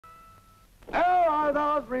There are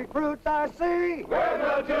those recruits I see. We're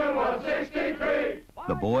platoon 163.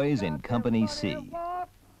 The boys in Company C.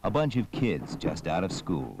 A bunch of kids just out of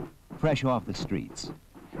school, fresh off the streets.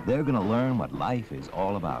 They're gonna learn what life is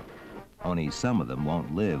all about. Only some of them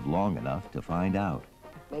won't live long enough to find out.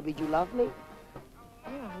 Maybe you love me?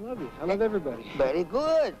 Yeah, I love you. I love everybody. Very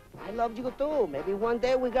good. I loved you too. Maybe one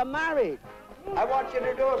day we got married. I want you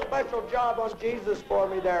to do a special job on Jesus for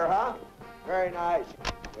me there, huh? Very nice.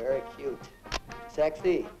 Very cute.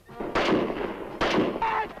 Sexy.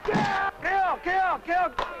 Kill, kill,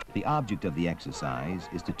 kill. The object of the exercise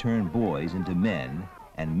is to turn boys into men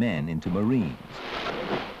and men into Marines.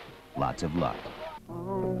 Lots of luck.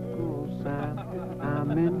 Uncle Sam,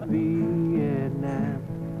 I'm in Vietnam.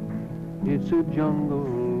 It's a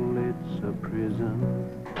jungle, it's a prison.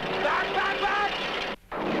 Back, back, back!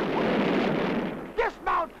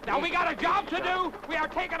 Dismount! Now we got a job to do. We are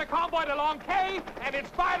taking a convoy to Long K, and it's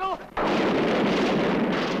vital.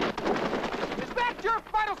 Is that your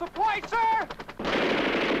final supply, sir?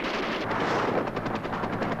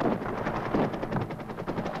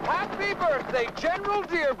 Happy birthday, General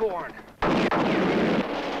Dearborn.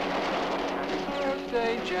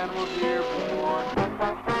 Birthday, General Dearborn.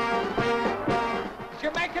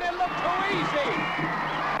 You're making it look too easy.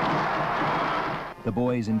 The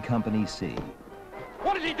boys in Company C.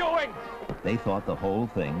 What is he doing? They thought the whole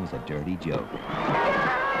thing was a dirty joke.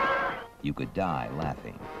 You could die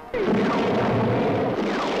laughing.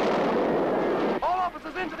 All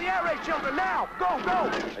officers into the air raid shelter now! Go, go!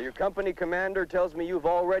 Your company commander tells me you've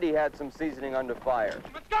already had some seasoning under fire.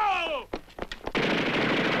 Let's go!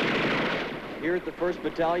 Here at the 1st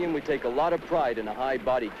Battalion, we take a lot of pride in a high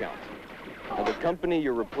body count. Now, the company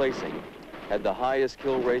you're replacing had the highest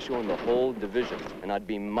kill ratio in the whole division, and I'd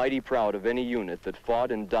be mighty proud of any unit that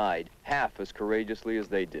fought and died half as courageously as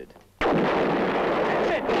they did. That's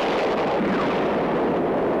it!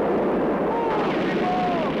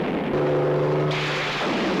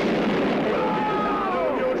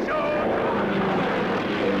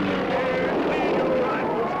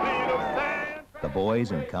 The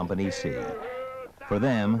boys in Company C. For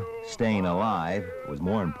them, staying alive was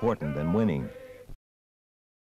more important than winning.